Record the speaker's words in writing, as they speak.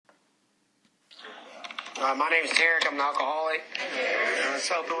My name is Tarek. I'm an alcoholic.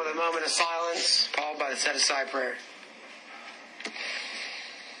 Let's open with a moment of silence, followed by the set-aside prayer.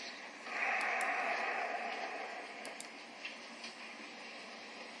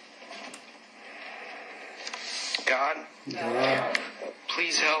 God,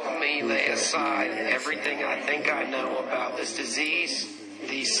 please help me lay aside everything I think I know about this disease,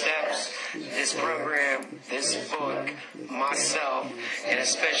 these steps, this program, this book, myself, and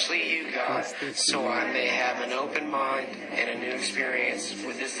especially you, God, so I may have an open mind and a new experience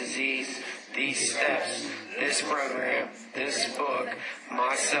with this disease, these steps, this program, this book,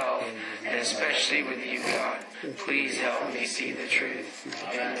 myself, and especially with you, God. Please help me see the truth.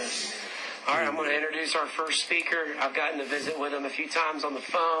 Amen. All right, I'm going to introduce our first speaker. I've gotten to visit with him a few times on the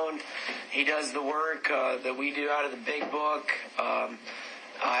phone. He does the work that we do out of the big book.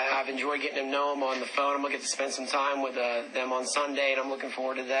 I've enjoyed getting to know him on the phone. I'm going to get to spend some time with them on Sunday, and I'm looking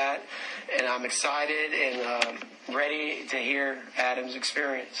forward to that. And I'm excited and ready to hear Adam's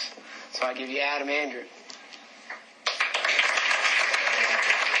experience. So I give you Adam Andrew.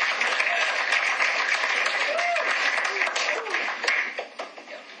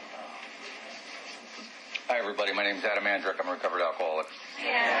 Hi, everybody. My name is Adam Andrick. I'm a recovered alcoholic.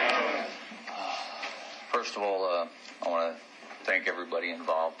 Yeah. First of all, I want to thank everybody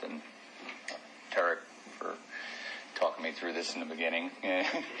involved and Tarek for talking me through this in the beginning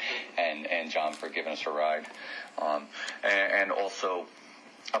and John for giving us a ride. And also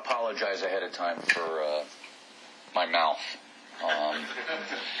apologize ahead of time for my mouth.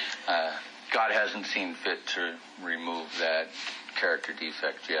 God hasn't seen fit to remove that character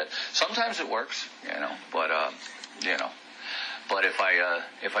defect yet. Sometimes it works, but if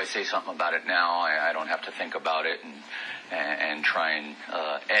I say something about it now, I don't have to think about it and try and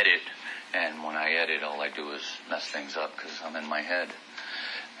edit. And when I edit, all I do is mess things up because I'm in my head,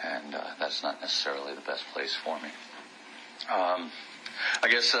 and that's not necessarily the best place for me. I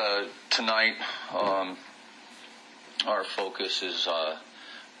guess tonight our focus is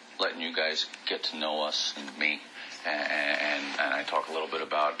letting you guys get to know us and me. And I talk a little bit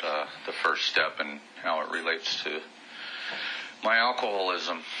about the first step and how it relates to my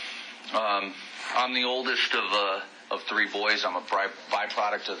alcoholism. I'm the oldest of three boys. I'm a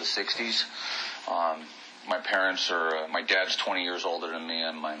byproduct of the 60s. My parents are, my dad's 20 years older than me,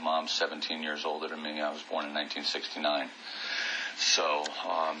 and my mom's 17 years older than me. I was born in 1969. So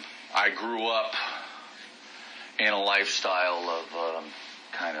I grew up in a lifestyle of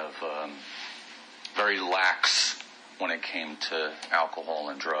very lax when it came to alcohol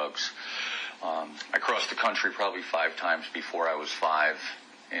and drugs. I crossed the country probably 5 times before I was 5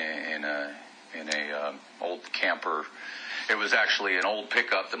 in a old camper. It was actually an old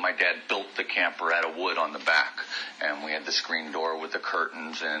pickup that my dad built the camper out of wood on the back, and we had the screen door with the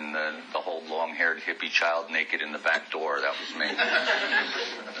curtains and the whole long-haired hippie child naked in the back door. That was me.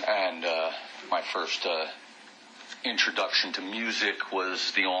 And my first introduction to music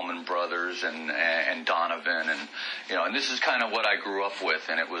was the Allman Brothers and Donovan, and this is kind of what I grew up with,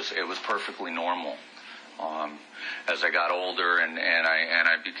 and it was perfectly normal. As I got older and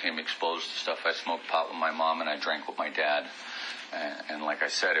I became exposed to stuff, I smoked pot with my mom and I drank with my dad, and like I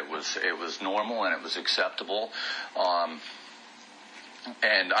said, it was normal and it was acceptable.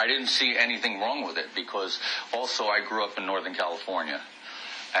 And I didn't see anything wrong with it because also I grew up in Northern California,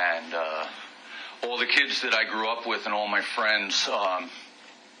 and all the kids that I grew up with and all my friends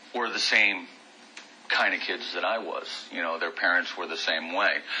were the same kind of kids that I was. Their parents were the same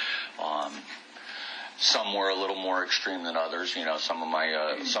way. Some were a little more extreme than others. Some of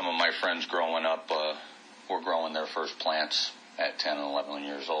my friends growing up were growing their first plants at 10 and 11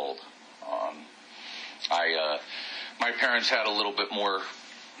 years old. My parents had a little bit more,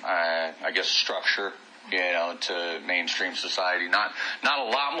 structure, to mainstream society. Not a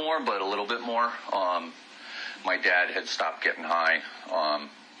lot more, but a little bit more. My dad had stopped getting high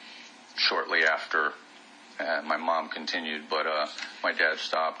shortly after. My mom continued, but my dad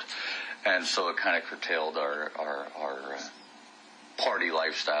stopped. And so it kind of curtailed our party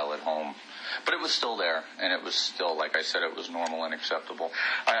lifestyle at home. But it was still there, and it was still, like I said, it was normal and acceptable.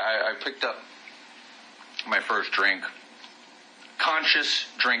 I picked up my first drink, conscious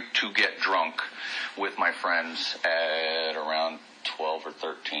drink to get drunk, with my friends at around 12 or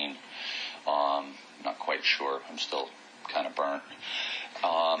 13. Not quite sure. I'm still kind of burnt.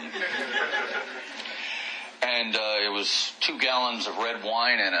 And it was 2 gallons of red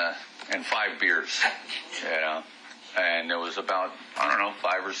wine and 5 beers, And there was about,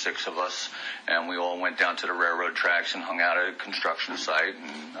 5 or 6 of us, and we all went down to the railroad tracks and hung out at a construction site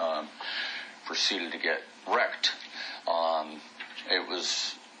and proceeded to get wrecked. It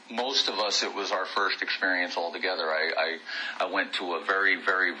was most of us, it was our first experience altogether. I went to a very,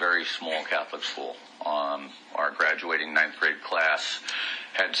 very, very small Catholic school. Our graduating 9th grade class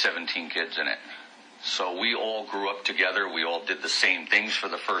had 17 kids in it. So we all grew up together. We all did the same things for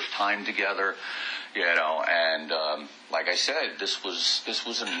the first time together, and like I said, this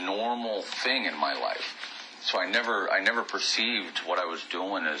was a normal thing in my life. So I never perceived what I was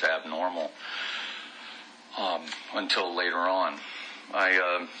doing as abnormal until later on.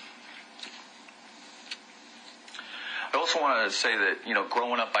 I also want to say that,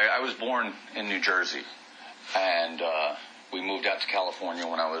 growing up, I was born in New Jersey, and we moved out to California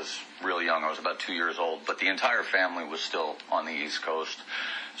when I was real young. I was about 2 years old, but the entire family was still on the East Coast.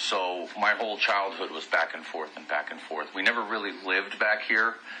 So my whole childhood was back and forth and back and forth. We never really lived back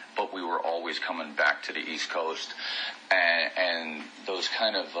here, but we were always coming back to the East Coast. And those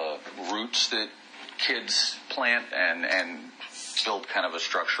kind of roots that kids plant and build kind of a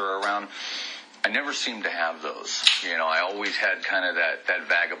structure around, I never seemed to have those. I always had kind of that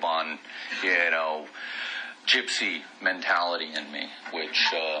vagabond, gypsy mentality in me,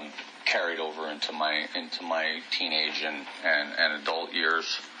 which carried over into my teenage and adult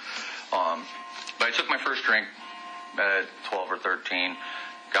years. But I took my first drink at 12 or 13,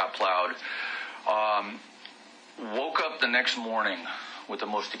 got plowed, woke up the next morning with the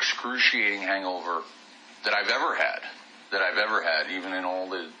most excruciating hangover that I've ever had, even in all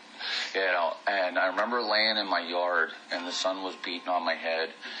the, and I remember laying in my yard and the sun was beating on my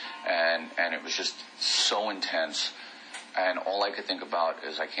head, and it was just so intense, and all I could think about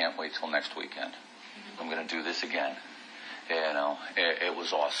is I can't wait till next weekend. I'm going to do this again. It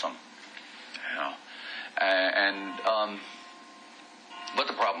was awesome. But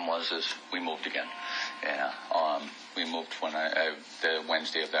the problem is we moved again. We moved when the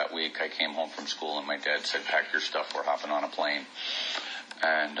Wednesday of that week. I came home from school and my dad said, "Pack your stuff, we're hopping on a plane."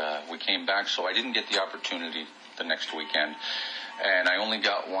 And we came back, so I didn't get the opportunity the next weekend. And I only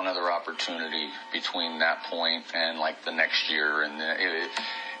got one other opportunity between that point and like the next year. And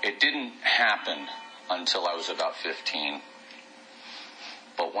it didn't happen until I was about 15.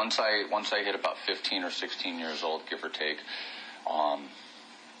 But once I hit about 15 or 16 years old, give or take,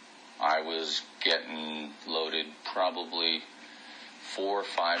 I was getting loaded probably 4,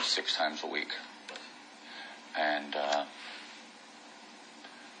 5, 6 times a week. And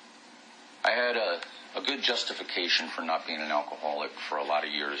I had a good justification for not being an alcoholic for a lot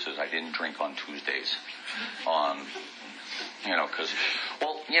of years, is I didn't drink on Tuesdays. Because,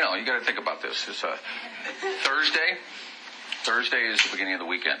 you got to think about this. It's Thursday is the beginning of the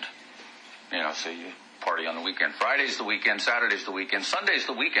weekend. So you party on the weekend. Friday's the weekend. Saturday's the weekend. Sunday's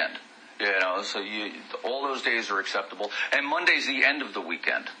the weekend. So all those days are acceptable. And Monday's the end of the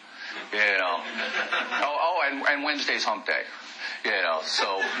weekend. And Wednesday's hump day.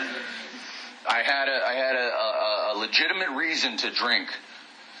 So I had a legitimate reason to drink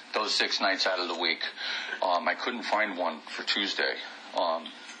those 6 nights out of the week. I couldn't find one for Tuesday.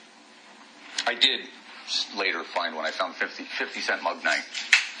 I did later find one. I found 50-cent mug night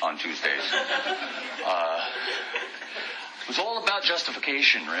on Tuesdays. It was all about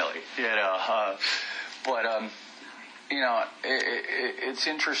justification, really. It's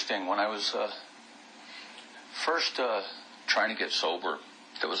interesting. When I was first trying to get sober,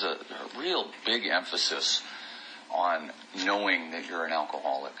 there was a real big emphasis on knowing that you're an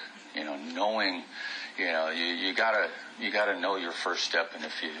alcoholic. Knowing, you gotta know your first step, and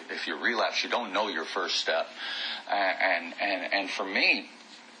if you relapse, you don't know your first step. And for me,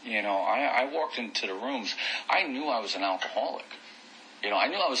 I walked into the rooms. I knew I was an alcoholic. I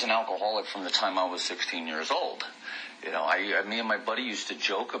knew I was an alcoholic from the time I was 16 years old. Me and my buddy used to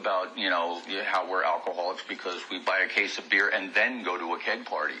joke about, how we're alcoholics because we buy a case of beer and then go to a keg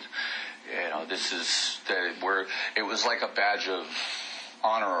party. It was like a badge of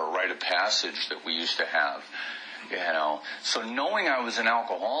honor or rite of passage that we used to have. So knowing I was an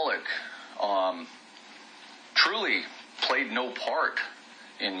alcoholic, truly played no part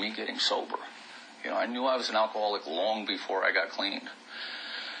in me getting sober. I knew I was an alcoholic long before I got clean.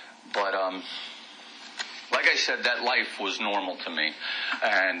 But, like I said, that life was normal to me,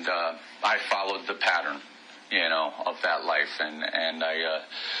 and I followed the pattern, of that life, and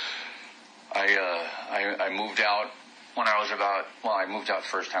I moved out when I was I moved out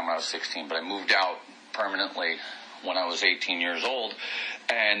first time when I was 16, but I moved out permanently when I was 18 years old,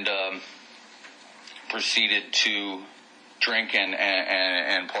 and proceeded to drink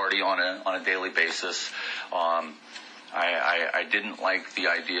and party on a daily basis. I didn't like the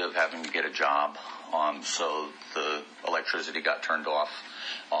idea of having to get a job. So the electricity got turned off,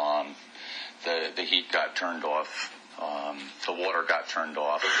 the heat got turned off, the water got turned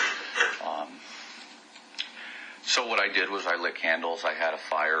off, so what I did was I lit candles, I had a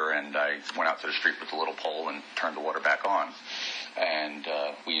fire, and I went out to the street with the little pole and turned the water back on. And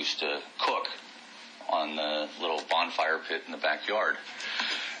we used to cook on the little bonfire pit in the backyard.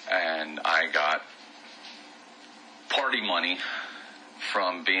 And I got party money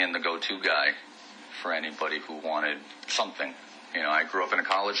from being the go-to guy for anybody who wanted something. You know, I grew up in a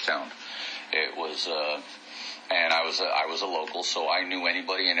college town. It was, and I was a local, so I knew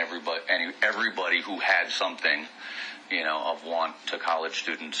anybody and everybody who had something, you know, of want to college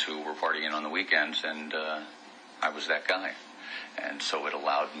students who were partying on the weekends, and I was that guy. And so it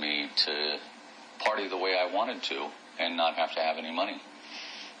allowed me to party the way I wanted to and not have to have any money.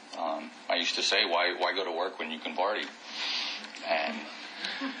 I used to say, why go to work when you can party? And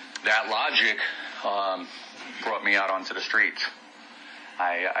that logic brought me out onto the streets.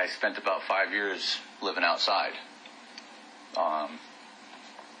 I spent about 5 years living outside.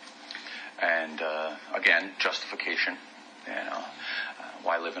 Again, justification. You know,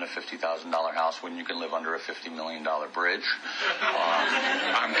 why live in a $50,000 house when you can live under a $50 million bridge?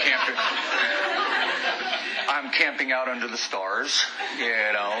 I'm camping out under the stars.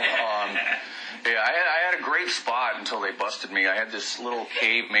 You know. Yeah, I had a great spot until they busted me. I had this little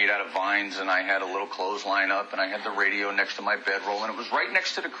cave made out of vines, and I had a little clothesline up, and I had the radio next to my bedroll, and it was right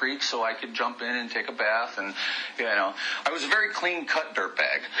next to the creek, so I could jump in and take a bath. And you know, I was a very clean-cut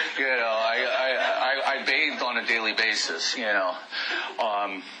dirtbag. You know, I bathed on a daily basis. You know,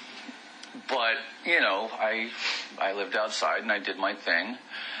 but you know, I lived outside and I did my thing,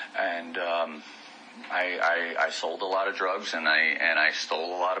 and I sold a lot of drugs, and I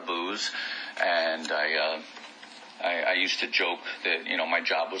stole a lot of booze. And I used to joke that, you know, my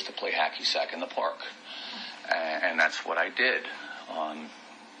job was to play hacky sack in the park. And that's what I did.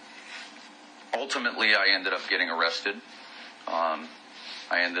 Ultimately, I ended up getting arrested. I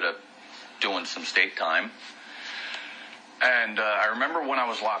ended up doing some state time. And I remember when I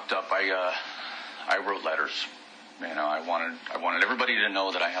was locked up, I wrote letters. You know, I wanted everybody to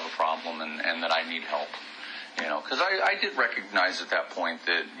know that I have a problem and that I need help. You know, because I did recognize at that point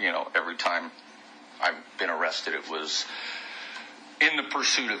that, you know, every time I've been arrested, it was in the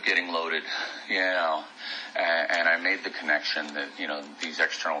pursuit of getting loaded, you know, and I made the connection that, you know, these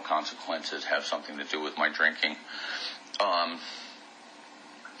external consequences have something to do with my drinking. And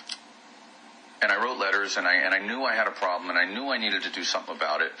I wrote letters, and I knew I had a problem, and I knew I needed to do something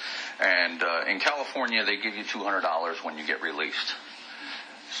about it. And in California, they give you $200 when you get released.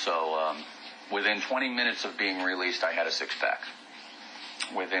 So within 20 minutes of being released, I had a six-pack.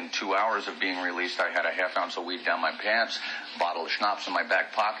 Within 2 hours of being released, I had a half ounce of weed down my pants, a bottle of schnapps in my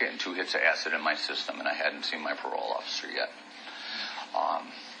back pocket, and 2 hits of acid in my system, and I hadn't seen my parole officer yet.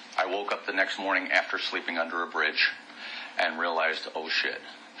 I woke up the next morning after sleeping under a bridge and realized, oh shit,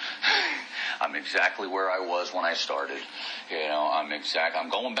 I'm exactly where I was when I started. You know, I'm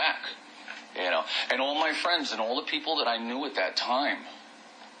going back. You know, and all my friends and all the people that I knew at that time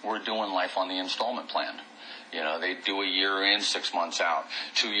were doing life on the installment plan. You know, they do a year in, 6 months out,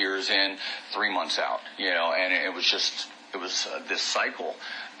 2 years in, 3 months out, you know, and it was this cycle.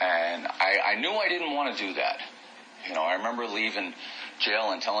 And I knew I didn't want to do that. You know, I remember leaving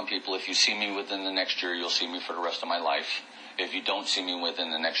jail and telling people, if you see me within the next year, you'll see me for the rest of my life. If you don't see me within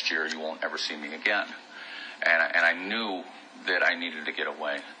the next year, you won't ever see me again. And I knew that I needed to get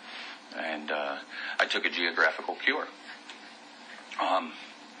away. And I took a geographical cure.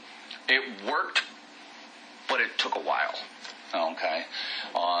 It worked, but it took a while. Okay.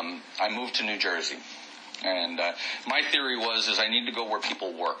 I moved to New Jersey. And my theory was I need to go where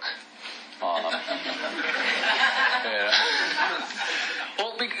people work. Yeah.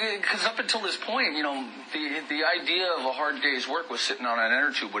 Well, because up until this point, you know, the idea of a hard day's work was sitting on an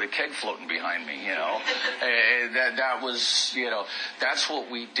inner tube with a keg floating behind me, you know. That was, you know, that's what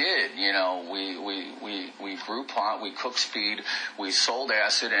we did, you know. We grew pot, we cooked speed, we sold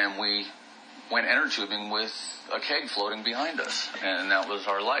acid, and we went inner tubing with a keg floating behind us. And that was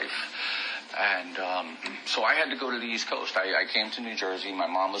our life. And so I had to go to the East Coast. I came to New Jersey. My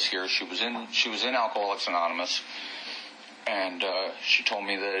mom was here. She was in Alcoholics Anonymous. And she told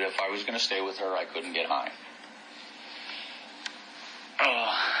me that if I was going to stay with her, I couldn't get high.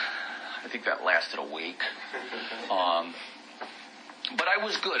 I think that lasted a week. But I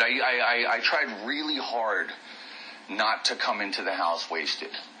was good. I tried really hard not to come into the house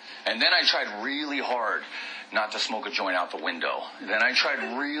wasted. And then I tried really hard not to smoke a joint out the window. Then I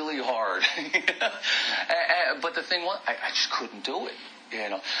tried really hard. But the thing was, I just couldn't do it. You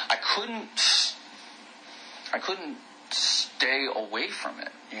know, I couldn't stay away from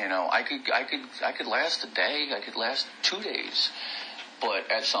it. You know, I could last a day, I could last 2 days, but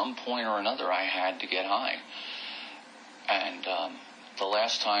at some point or another, I had to get high. And the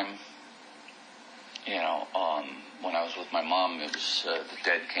last time, when I was with my mom, it was the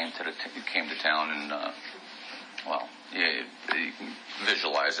dead came to town, and you can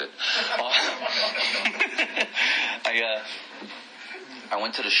visualize it. I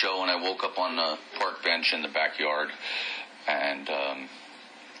went to the show, and I woke up on the park bench in the backyard, and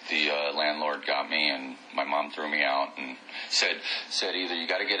the landlord got me, and my mom threw me out and said either you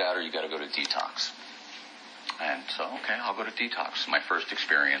got to get out or you got to go to detox. And so, okay, I'll go to detox. My first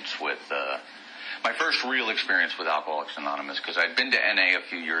real experience with Alcoholics Anonymous, because I'd been to NA a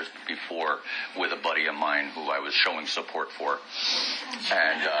few years before with a buddy of mine who I was showing support for.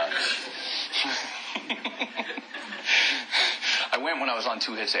 And I went when I was on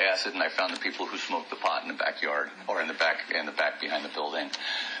 2 hits of acid, and I found the people who smoked the pot in the backyard, or in the back behind the building.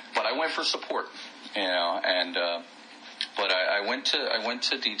 But I went for support, and but I went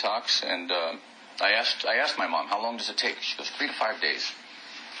to detox, and I asked my mom, how long does it take? She goes, 3 to 5 days.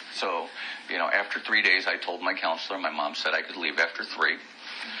 So, after 3 days, I told my counselor. My mom said I could leave after 3.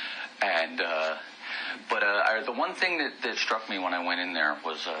 And the one thing that struck me when I went in there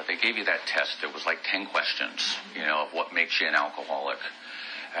was they gave you that test. It was like 10 questions, of what makes you an alcoholic.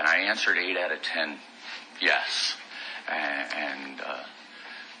 And I answered 8 out of 10 yes. And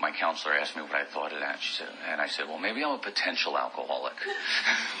my counselor asked me what I thought of that. And I said, well, maybe I'm a potential alcoholic.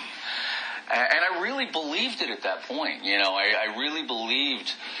 And I really believed it at that point. I really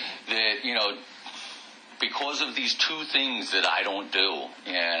believed that, because of these 2 things that I don't do,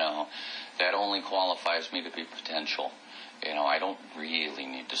 that only qualifies me to be potential. I don't really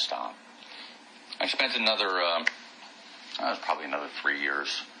need to stop. I spent probably another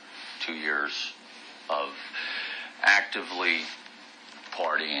 2 years of actively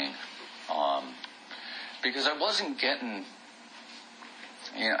partying, because I wasn't getting,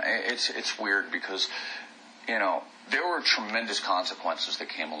 it's weird because, there were tremendous consequences that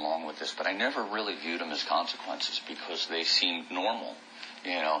came along with this, but I never really viewed them as consequences because they seemed normal.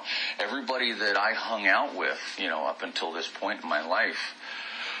 Everybody that I hung out with, up until this point in my life,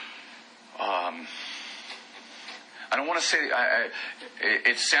 I don't want to say,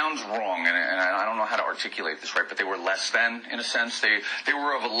 it sounds wrong, and I don't know how to articulate this right, but they were less than, in a sense. They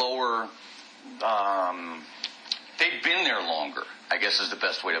were of a lower, they'd been there longer, I guess is the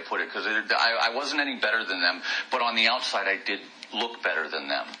best way to put it, because I wasn't any better than them, but on the outside I did look better than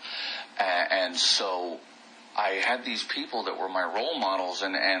them. And so I had these people that were my role models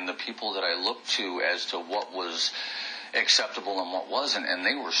and the people that I looked to as to what was acceptable and what wasn't, and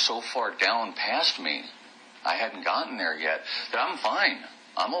they were so far down past me, I hadn't gotten there yet, that I'm fine.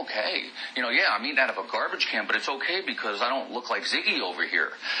 I'm okay. I'm eating out of a garbage can, but it's okay because I don't look like Ziggy over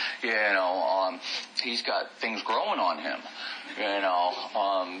here. He's got things growing on him.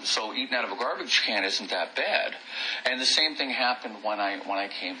 So eating out of a garbage can isn't that bad. And the same thing happened when I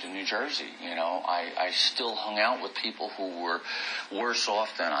came to New Jersey. I still hung out with people who were worse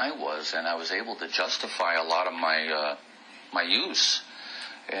off than I was, and I was able to justify a lot of my use.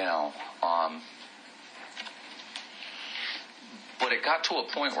 But it got to a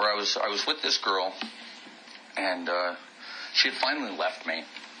point where I was with this girl, and she had finally left me.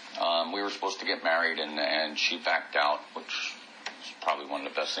 We were supposed to get married, and she backed out, which is probably one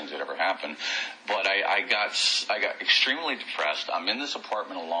of the best things that ever happened. But I got extremely depressed. I'm in this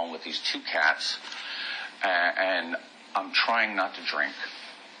apartment alone with these 2 cats, and I'm trying not to drink.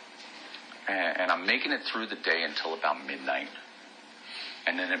 And I'm making it through the day until about midnight.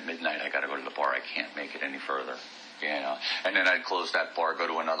 And then at midnight, I got to go to the bar. I can't make it any further. And then I'd close that bar, go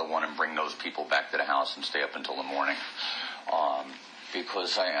to another one, and bring those people back to the house and stay up until the morning.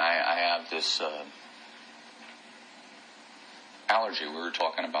 Because I have this allergy. We were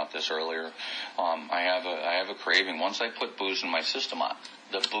talking about this earlier. I have a craving. Once I put booze in my system,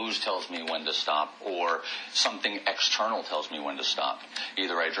 the booze tells me when to stop, or something external tells me when to stop.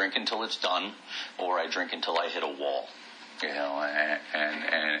 Either I drink until it's done, or I drink until I hit a wall.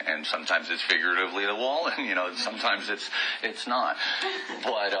 And sometimes it's figuratively the wall, and sometimes it's not.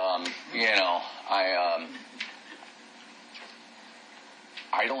 But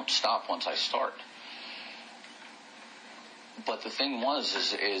I don't stop once I start. But the thing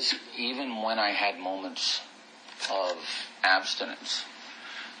is even when I had moments of abstinence,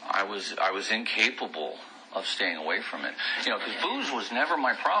 I was incapable of staying away from it. Because booze was never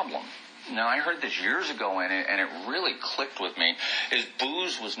my problem. Now, I heard this years ago, and it really clicked with me, is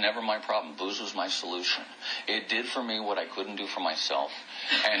booze was never my problem. Booze was my solution. It did for me what I couldn't do for myself,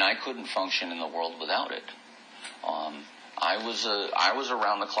 and I couldn't function in the world without it. I was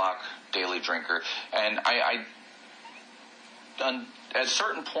around the clock daily drinker, and at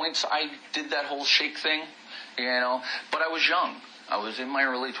certain points I did that whole shake thing, But I was young. I was in my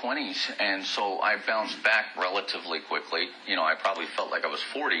early 20s, and so I bounced back relatively quickly. I probably felt like I was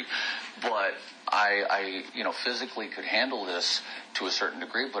 40, but I physically could handle this to a certain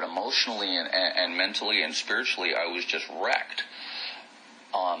degree, but emotionally and mentally and spiritually, I was just wrecked.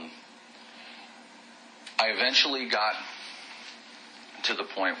 I eventually got to the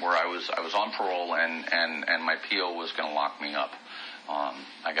point where I was on parole, and my PO was going to lock me up.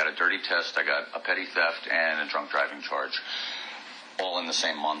 I got a dirty test, I got a petty theft, and a drunk driving charge, all in the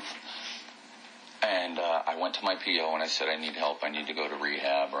same month. And I went to my PO and I said, I need help. I need to go to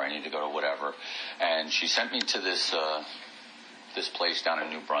rehab, or I need to go to whatever. And she sent me to this place down in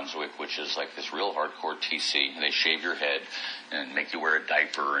New Brunswick, which is like this real hardcore TC. They shave your head and make you wear a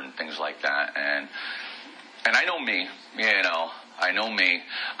diaper and things like that. And I know me, I know me.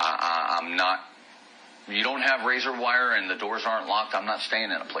 I'm not. You don't have razor wire and the doors aren't locked. I'm not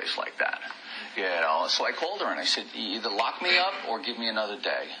staying in a place like that. So I called her and I said, either lock me up or give me another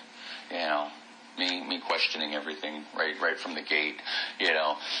day. Me questioning everything right from the gate.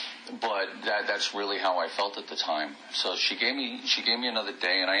 But that's really how I felt at the time. So she gave me another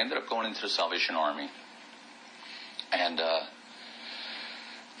day, and I ended up going into the Salvation Army. And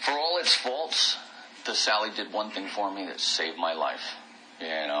for all its faults, the Sally did one thing for me that saved my life.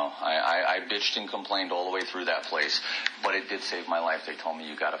 I bitched and complained all the way through that place, but it did save my life. They told me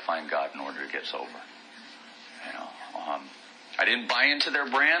you got to find God in order to get sober. I didn't buy into their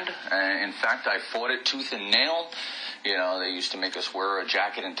brand. In fact, I fought it tooth and nail. They used to make us wear a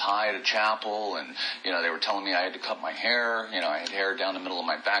jacket and tie at a chapel, and they were telling me I had to cut my hair. I had hair down the middle of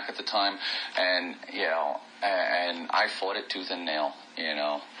my back at the time, and and I fought it tooth and nail.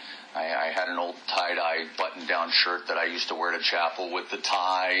 I had an old tie-dye button-down shirt that I used to wear to chapel with the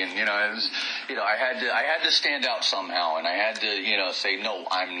tie, and I had to stand out somehow, and I had to say, no,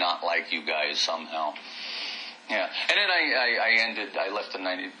 I'm not like you guys somehow. Yeah, and then I left the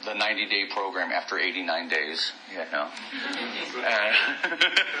 90-day program after 89 days.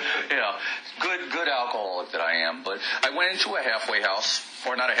 Good alcoholic that I am, but I went into a halfway house,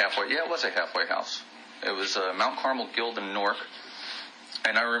 or not a halfway. Yeah, it was a halfway house. It was Mount Carmel Guild in Newark.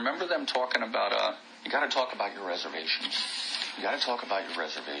 And I remember them talking about, you got to talk about your reservations. You got to talk about your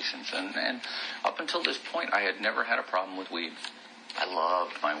reservations. And up until this point, I had never had a problem with weed. I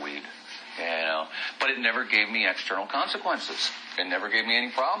loved my weed, but it never gave me external consequences. It never gave me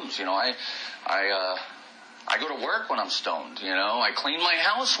any problems. I go to work when I'm stoned. I clean my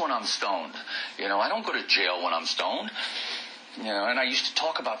house when I'm stoned. I don't go to jail when I'm stoned. And I used to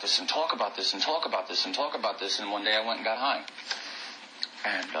talk about this and talk about this and talk about this and talk about this. And one day I went and got high.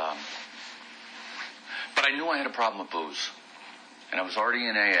 And, but I knew I had a problem with booze, and I was already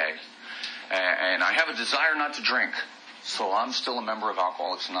in AA, and I have a desire not to drink, so I'm still a member of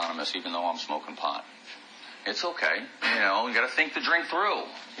Alcoholics Anonymous, even though I'm smoking pot. It's okay, you gotta think the drink through,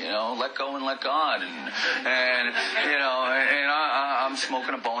 let go and let God, and I'm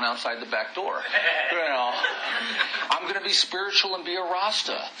smoking a bone outside the back door, I'm gonna be spiritual and be a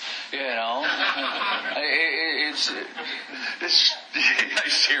Rasta, it's I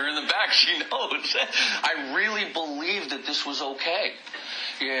see her in the back, she knows. I really believed that this was okay,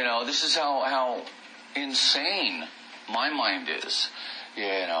 this is how insane my mind is,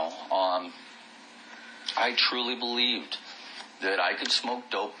 I truly believed that I could smoke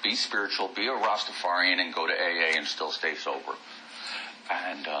dope, be spiritual, be a Rastafarian, and go to AA and still stay sober.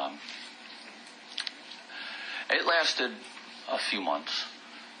 And it lasted a few months.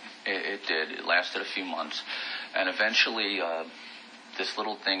 It did. It lasted a few months. And eventually, this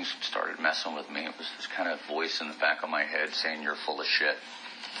little thing started messing with me. It was this kind of voice in the back of my head saying, you're full of shit.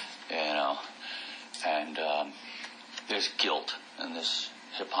 And this guilt and this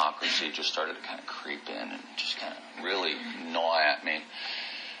hypocrisy just started to kind of creep in and just kind of really gnaw at me.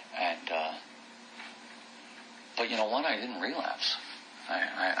 And, but you know what? I didn't relapse.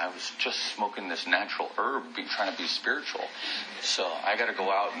 I was just smoking this natural herb, trying to be spiritual. So I got to go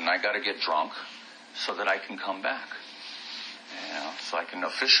out and I got to get drunk so that I can come back. So I can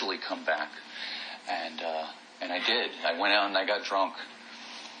officially come back. And I did. I went out and I got drunk.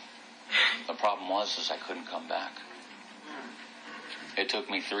 The problem was I couldn't come back. It took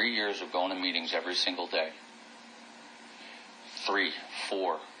me 3 years of going to meetings every single day. 3,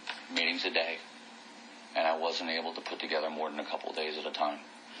 4 meetings a day. And I wasn't able to put together more than a couple of days at a time.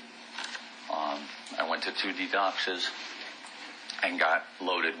 I went to 2 detoxes and got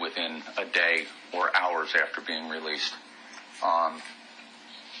loaded within a day or hours after being released. I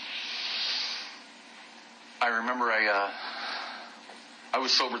remember I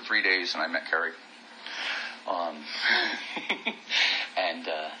was sober 3 days and I met Carrie. And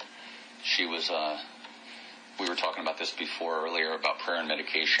she was we were talking about this before earlier about prayer and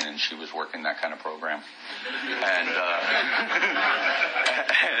medication, and she was working that kind of program.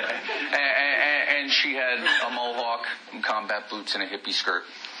 And she had a mohawk and combat boots and a hippie skirt.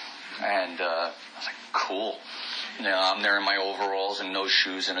 And I was like, cool. You know, I'm there in my overalls and no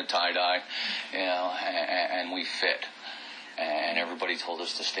shoes and a tie-dye, you know, and we fit. And everybody told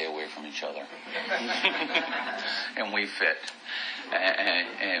us to stay away from each other. And we fit.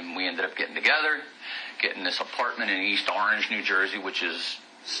 And we ended up getting together, getting this apartment in East Orange, New Jersey, which is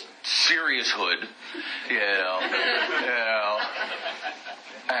serious hood, you know.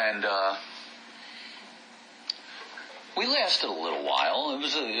 And we lasted a little while. It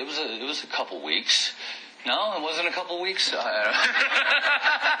was a couple weeks. No, it wasn't a couple weeks.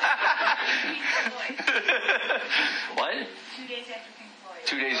 What? 2 days after Pink Floyd.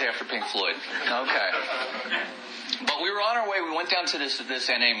 2 days after Pink Floyd. Okay. But we were on our way. We went down to this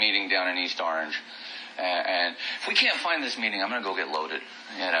NA meeting down in East Orange. And if we can't find this meeting, I'm going to go get loaded.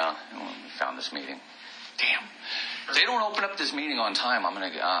 You know, and we found this meeting. Damn. If they don't open up this meeting on time, I'm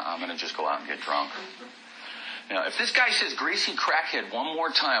going to just go out and get drunk. You know, if this guy says greasy crackhead one more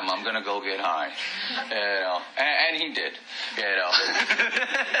time, I'm going to go get high. You know, and he did. You know.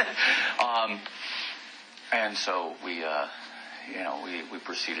 And so we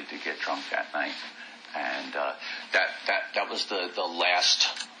proceeded to get drunk that night. And that was the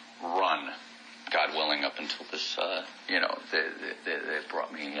last run, God willing, up until this, they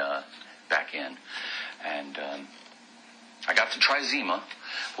brought me back in. And I got to try Zima,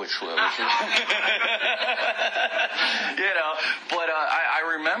 which is, you know, but I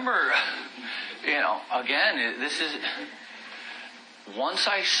remember, you know, again, this is, once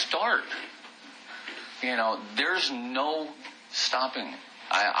I start, you know, there's no stopping.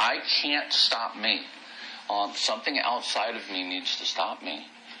 I can't stop me. Something outside of me needs to stop me.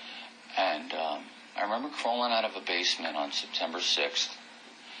 And I remember crawling out of a basement on September 6th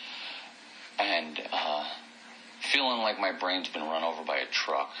and feeling like my brain's been run over by a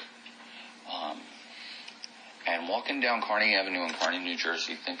truck. And walking down Kearny Avenue in Kearny, New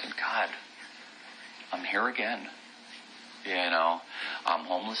Jersey, thinking, God, I'm here again. You know, I'm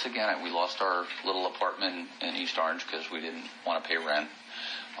homeless again. We lost our little apartment in East Orange because we didn't want to pay rent.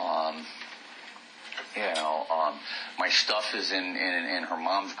 My stuff is in her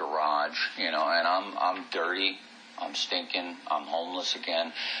mom's garage, you know, and I'm dirty, I'm stinking, I'm homeless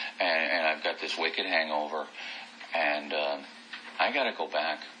again, and I've got this wicked hangover, and I got to go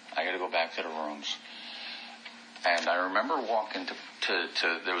back. I got to go back to the rooms. And I remember walking to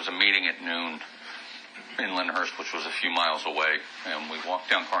there was a meeting at noon in Lyndhurst, which was a few miles away, and we walked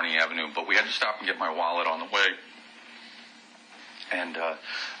down Kearny Avenue, but we had to stop and get my wallet on the way. And I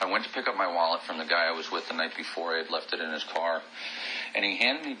went to pick up my wallet from the guy I was with the night before. I had left it in his car. And he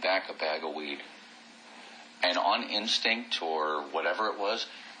handed me back a bag of weed. And on instinct or whatever it was,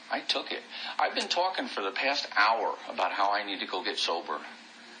 I took it. I've been talking for the past hour about how I need to go get sober.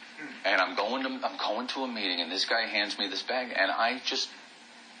 And I'm going to a meeting, and this guy hands me this bag, and I just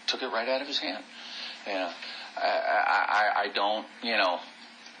took it right out of his hand. You know, I don't, you know,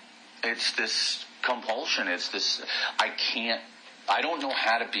 it's this compulsion. It's this, I don't know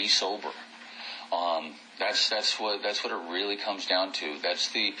how to be sober. That's what it really comes down to. That's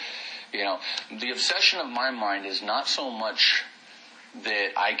the, you know, the obsession of my mind is not so much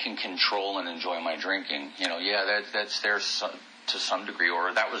that I can control and enjoy my drinking. You know, yeah, that's there to some degree,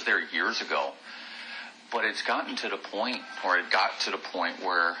 or that was there years ago. But it got to the point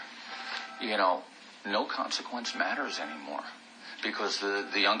where, you know, no consequence matters anymore. Because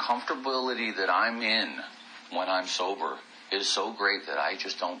the uncomfortability that I'm in when I'm sober is so great that I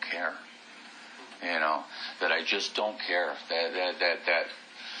just don't care. You know, that I just don't care.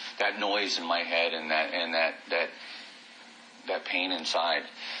 That noise in my head and that pain inside.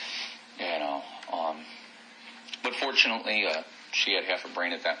 You know. But fortunately, she had half a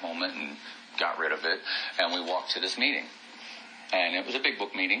brain at that moment and got rid of it. And we walked to this meeting. And it was a big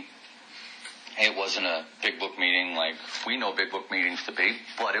book meeting. It wasn't a big book meeting like we know big book meetings to be,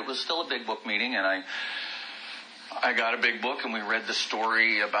 but it was still a big book meeting, and I got a big book, and we read the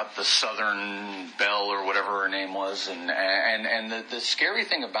story about the Southern Belle or whatever her name was, and the scary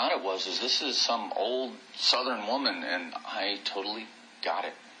thing about it was this is some old Southern woman, and I totally got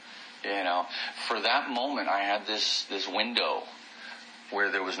it. You know, for that moment, I had this window where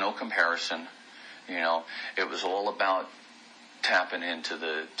there was no comparison. You know, it was all about tapping into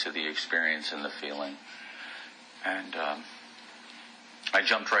the experience and the feeling, and I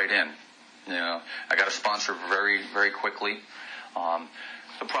jumped right in. You know, I got a sponsor very, very quickly.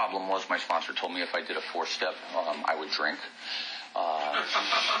 The problem was my sponsor told me if I did a 4-step, I would drink. But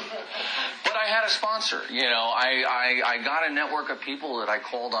I had a sponsor. I got a network of people that I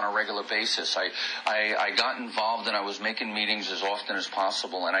called on a regular basis. I got involved, and I was making meetings as often as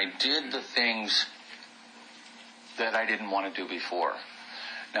possible, and I did the things that I didn't want to do before.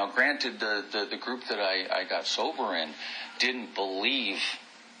 Now, granted, the group that I got sober in didn't believe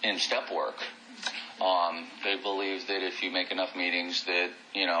in step work. They believe that if you make enough meetings that,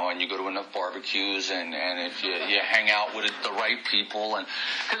 and you go to enough barbecues and if you hang out with the right people. And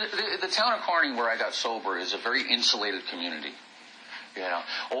 'cause the town of Kearney where I got sober is a very insulated community.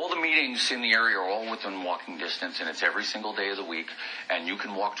 All the meetings in the area are all within walking distance, and it's every single day of the week. And you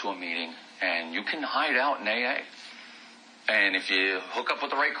can walk to a meeting and you can hide out in AA. And if you hook up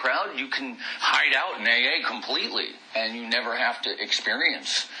with the right crowd, you can hide out in AA completely, and you never have to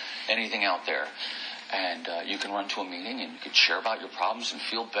experience anything out there. And you can run to a meeting and you can share about your problems and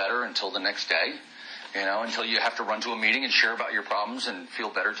feel better until the next day, until you have to run to a meeting and share about your problems and feel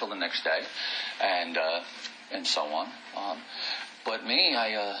better till the next day, and so on. But me,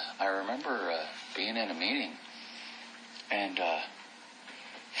 I remember being in a meeting and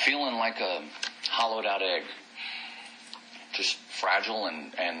feeling like a hollowed out egg. Just fragile,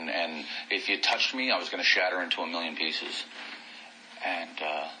 and if you touched me, I was going to shatter into a million pieces. And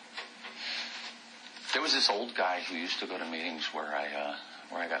there was this old guy who used to go to meetings where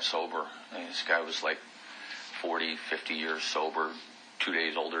I got sober. And this guy was like 40, 50 years sober, 2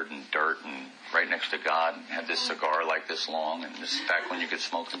 days older than dirt, and right next to God. Had this cigar like this long, and this is back when you could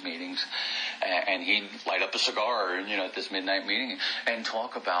smoke at meetings. And he'd light up a cigar, at this midnight meeting, and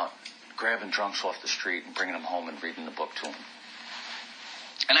talk about grabbing drunks off the street and bringing them home and reading the book to them.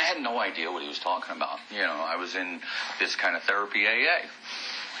 And I had no idea what he was talking about. I was in this kind of therapy AA.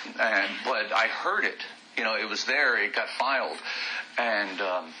 But I heard it. It was there. It got filed.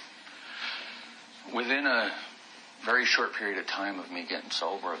 And within a very short period of time of me getting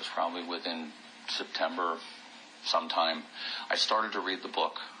sober, it was probably within September sometime, I started to read the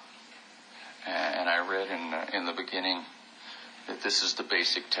book. And I read in the beginning that this is the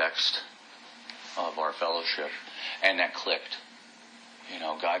basic text of our fellowship. And that clicked.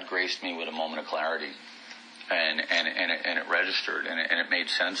 God graced me with a moment of clarity. And it registered, and it made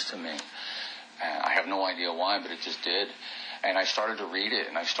sense to me. I have no idea why, but it just did. And I started to read it,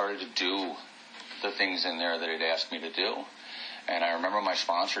 and I started to do the things in there that it asked me to do. And I remember my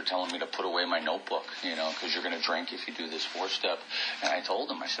sponsor telling me to put away my notebook, because you're going to drink if you do this 4-step. And I told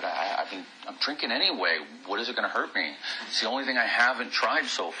him, I said, I'm drinking anyway. What is it going to hurt me? It's the only thing I haven't tried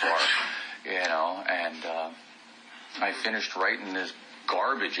so far, And I finished writing this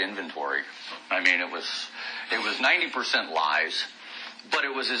garbage inventory. I mean, it was 90% lies, but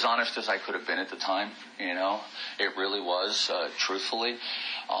it was as honest as I could have been at the time. It really was, truthfully.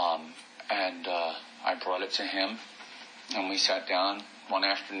 And I brought it to him, and we sat down one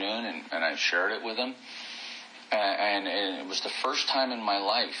afternoon, and I shared it with him. And it was the first time in my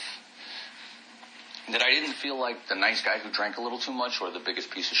life that I didn't feel like the nice guy who drank a little too much or the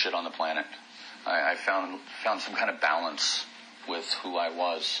biggest piece of shit on the planet. I found some kind of balance with who I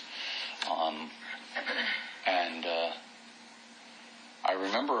was. And I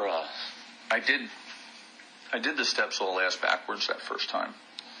remember I did the steps all ass backwards that first time.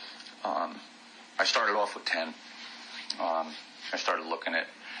 I started off with 10. I started looking at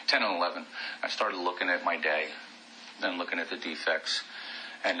 10 and 11. I started looking at my day, then looking at the defects,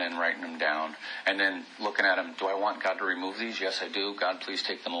 and then writing them down, and then looking at them. Do I want God to remove these? Yes, I do. God, please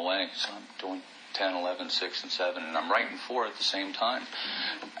take them away. So I'm doing 10, 11, 6, and 7, and I'm writing 4 at the same time.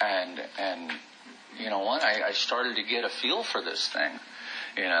 And you know what? I started to get a feel for this thing.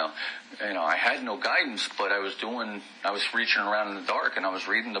 I had no guidance, but I was reaching around in the dark, and I was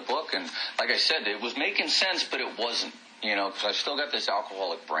reading the book, and like I said, it was making sense, but it wasn't, because I still got this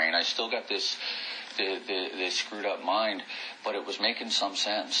alcoholic brain. I still got this screwed up mind, but it was making some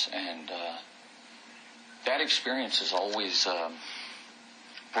sense, and that experience has always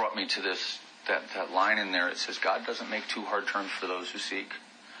brought me to that line in there. It says, God doesn't make too hard terms for those who seek,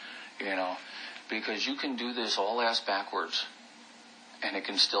 because you can do this all ass backwards, and it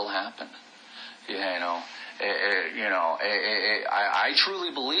can still happen. I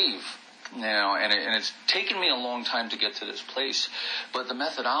truly believe, and it's taken me a long time to get to this place, but the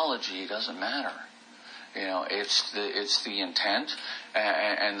methodology doesn't matter. It's the intent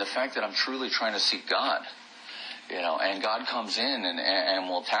and the fact that I'm truly trying to seek God, and God comes in and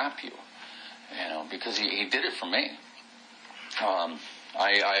will tap you, because he did it for me.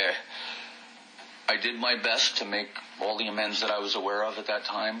 I did my best to make all the amends that I was aware of at that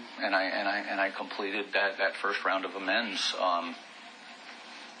time, and I completed that first round of amends.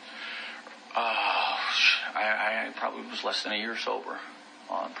 I probably was less than a year sober,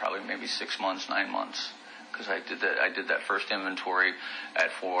 probably maybe 6 months, 9 months, because I did that first inventory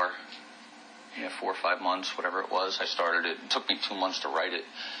at 4 or 5 months, whatever it was. I started it. It took me 2 months to write it.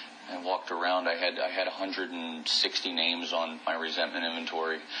 I walked around. I had 160 names on my resentment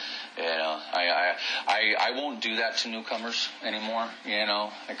inventory. I won't do that to newcomers anymore.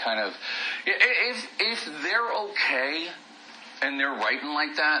 I kind of, if they're okay and they're writing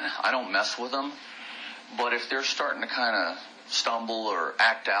like that, I don't mess with them. But if they're starting to kind of stumble or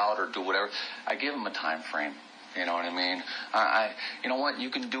act out or do whatever, I give them a time frame. You know what I mean? You know what? You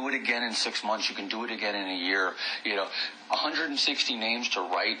can do it again in 6 months. You can do it again in a year. 160 names to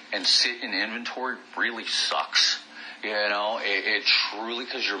write and sit in inventory really sucks. It truly,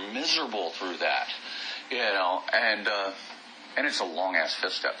 because you're miserable through that. And it's a long ass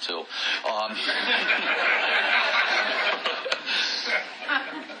fifth step too.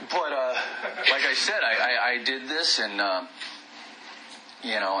 But like I said, I did this, and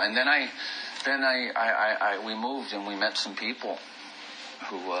and then we moved and we met some people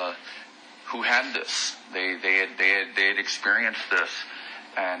who had this. They had experienced this,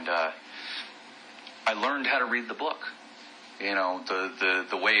 and I learned how to read the book.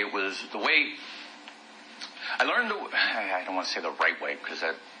 The way it was, the way I learned. I don't want to say the right way, because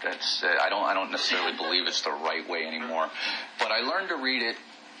that's I don't necessarily believe it's the right way anymore. But I learned to read it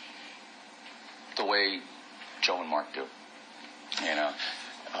the way Joe and Mark do.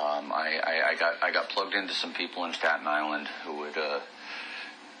 I got plugged into some people in Staten Island who had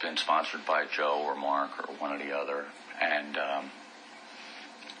been sponsored by Joe or Mark or one or the other, and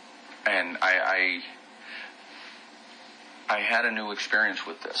I had a new experience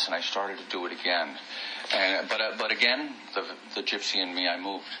with this, and I started to do it again. But again, the gypsy in me, I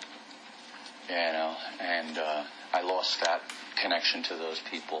moved, and I lost that connection to those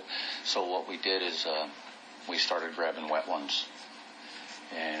people. So what we did is we started grabbing wet ones.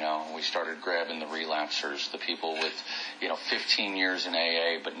 We started grabbing the relapsers, the people with, 15 years in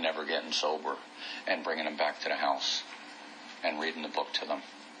AA but never getting sober, and bringing them back to the house and reading the book to them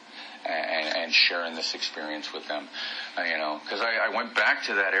and sharing this experience with them. Because I went back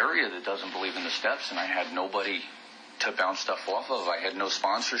to that area that doesn't believe in the steps, and I had nobody to bounce stuff off of. I had no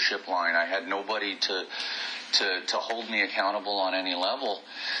sponsorship line. I had nobody to hold me accountable on any level.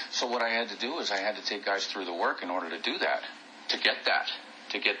 So what I had to do is I had to take guys through the work in order to do that, to get that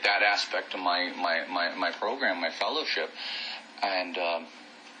aspect of my program, my fellowship. And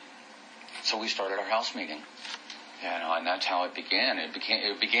so we started our house meeting. And that's how it began. It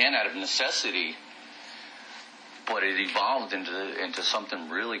began out of necessity, but it evolved into something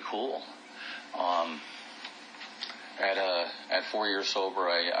really cool. At 4 years sober,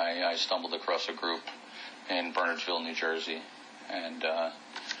 I stumbled across a group in Bernardsville, New Jersey, and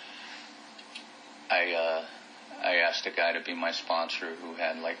I asked a guy to be my sponsor who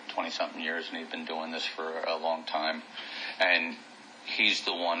had like 20-something years, and he'd been doing this for a long time. And he's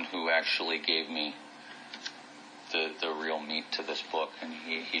the one who actually gave me the real meat to this book, and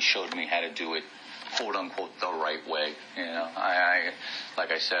he showed me how to do it, quote unquote, the right way. I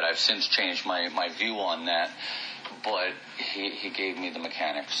like I said, I've since changed my view on that, but he gave me the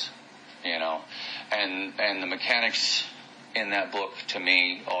mechanics, and the mechanics in that book to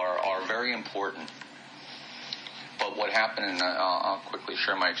me are very important. But what happened, and I'll quickly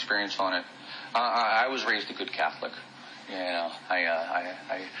share my experience on it. I was raised a good Catholic.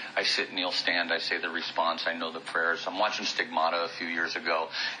 I sit, kneel, stand. I say the response. I know the prayers. I'm watching Stigmata a few years ago,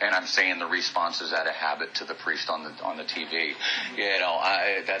 and I'm saying the responses out of habit to the priest on the TV.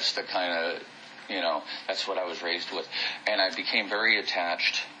 That's the kind of, that's what I was raised with, and I became very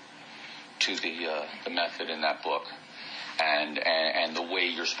attached to the method in that book. And the way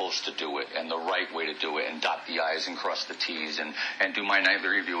you're supposed to do it, and the right way to do it, and dot the I's and cross the T's, and do my nightly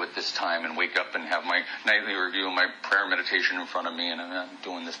review at this time, and wake up and have my nightly review and my prayer meditation in front of me, and I'm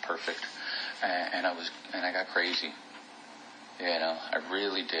doing this perfect. And I got crazy. I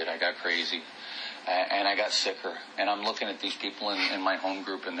really did. I got crazy. And I got sicker. And I'm looking at these people in my home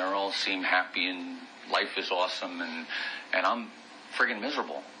group, and they all seem happy, and life is awesome, and I'm friggin'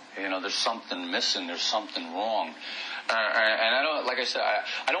 miserable. There's something missing. There's something wrong. And I don't, like I said,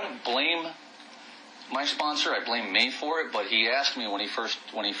 I don't blame my sponsor. I blame me for it. But he asked me when I first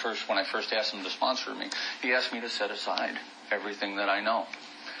asked him to sponsor me, he asked me to set aside everything that I know.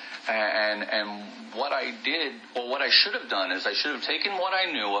 And what I did, or what I should have done, is I should have taken what I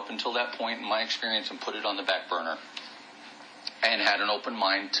knew up until that point in my experience and put it on the back burner, and had an open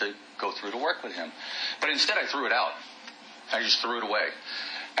mind to go through to work with him. But instead, I threw it out. I just threw it away.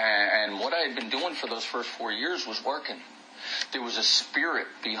 And what I had been doing for those first 4 years was working. there was a spirit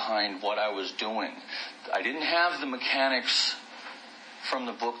behind what I was doing. I didn't have the mechanics from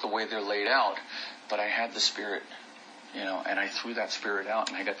the book the way they're laid out, but I had the spirit, and I threw that spirit out,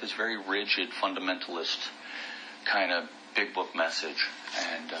 and I got this very rigid, fundamentalist kind of big book message,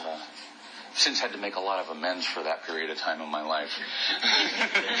 and since had to make a lot of amends for that period of time in my life.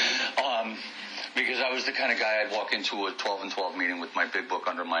 Because I was the kind of guy I'd walk into a 12 and 12 meeting with my big book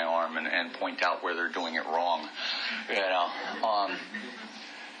under my arm and point out where they're doing it wrong,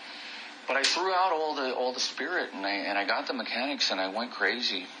 But I threw out all the spirit, and I got the mechanics, and I went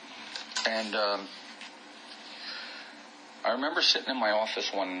crazy. And I remember sitting in my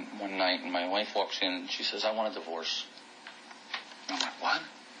office one night, and my wife walks in, and she says, "I want a divorce." And I'm like, "What?"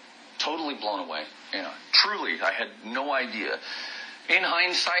 Totally blown away. Truly, I had no idea. In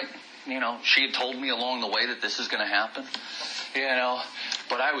hindsight, she had told me along the way that this is going to happen,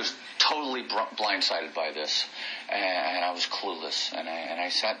 but I was totally blindsided by this, and I was clueless, and I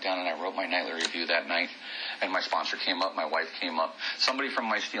sat down and I wrote my nightly review that night, and my sponsor came up, my wife came up, somebody from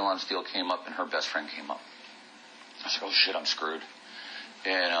my Steel on Steel came up, and her best friend came up. I said, "Oh shit, I'm screwed."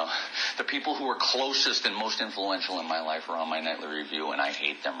 The people who are closest and most influential in my life are on my nightly review, and I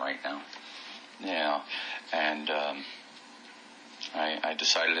hate them right now. And I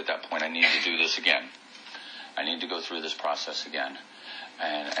decided at that point I needed to do this again. I need to go through this process again.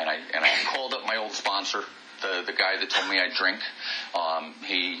 And I called up my old sponsor, the guy that told me I'd drink.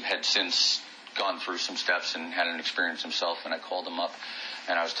 He had since gone through some steps and had an experience himself, and I called him up,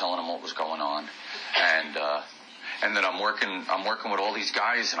 and I was telling him what was going on. And that I'm working with all these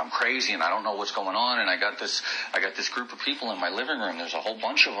guys, and I'm crazy, and I don't know what's going on, and I got this group of people in my living room. There's a whole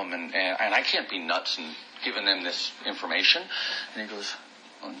bunch of them, and I can't be nuts and giving them this information. And he goes,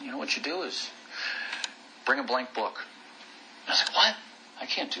 "Well, what you do is bring a blank book." I was like, "What? I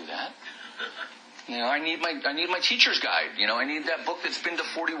can't do that. I need my teacher's guide. I need that book that's been to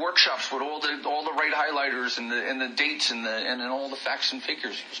 40 workshops with all the right highlighters and the dates and all the facts and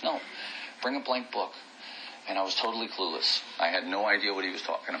figures." He goes, "No, bring a blank book." And I was totally clueless. I had no idea what he was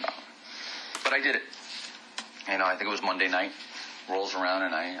talking about. But I did it. I think it was Monday night. Rolls around,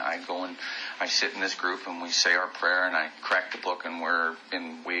 and I go and I sit in this group, and we say our prayer, and I crack the book, and we're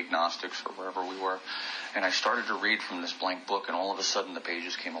in We Agnostics or wherever we were. And I started to read from this blank book, and all of a sudden the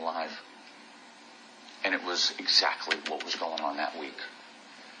pages came alive. And it was exactly what was going on that week.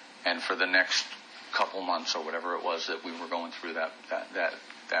 And for the next couple months or whatever it was that we were going through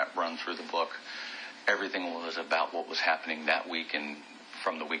that run through the book, everything was about what was happening that week and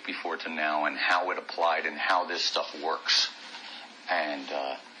from the week before to now, and how it applied and how this stuff works. And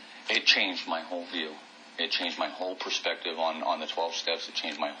it changed my whole view. It changed my whole perspective on the 12 steps. It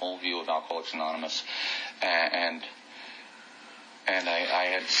changed my whole view of Alcoholics Anonymous. And I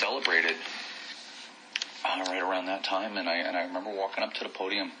had celebrated right around that time, and I remember walking up to the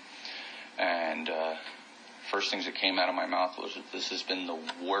podium, and first things that came out of my mouth was that this has been the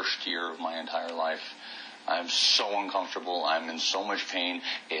worst year of my entire life. I'm so uncomfortable. I'm in so much pain.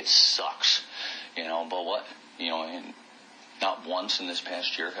 It sucks. But what? Not once in this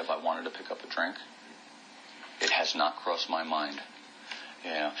past year have I wanted to pick up a drink. It has not crossed my mind.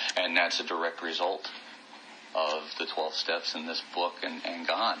 And that's a direct result of the 12 steps in this book and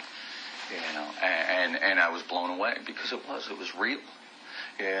God. And I was blown away because it was real.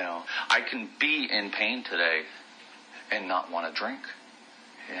 I can be in pain today and not want to drink.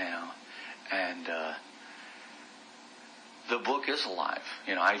 And the book is alive.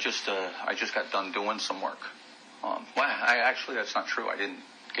 I just got done doing some work. Actually, that's not true. I didn't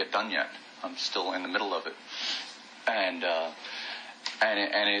get done yet. I'm still in the middle of it. And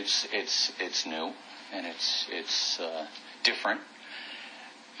it's new, and it's different,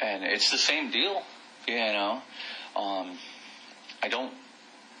 and it's the same deal. I don't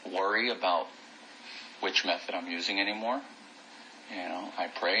worry about which method I'm using anymore. I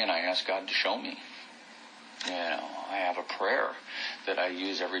pray and I ask God to show me. I have a prayer that I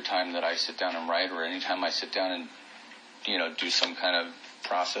use every time that I sit down and write, or anytime I sit down and, do some kind of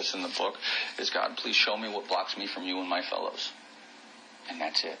process in the book, is, "God, please show me what blocks me from you and my fellows." And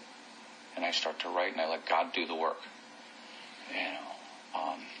that's it. And I start to write, and I let God do the work.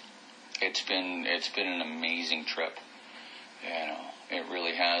 It's been an amazing trip. It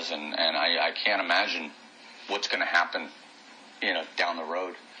really has, and I can't imagine what's going to happen, down the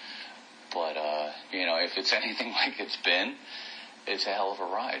road. But, if it's anything like it's been, it's a hell of a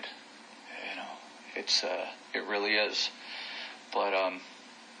ride. It really is. But, I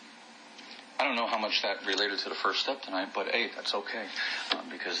don't know how much that related to the first step tonight, but hey, that's okay,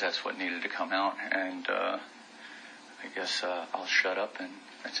 because that's what needed to come out. And, I guess, I'll shut up, and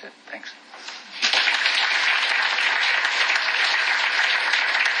that's it. Thanks.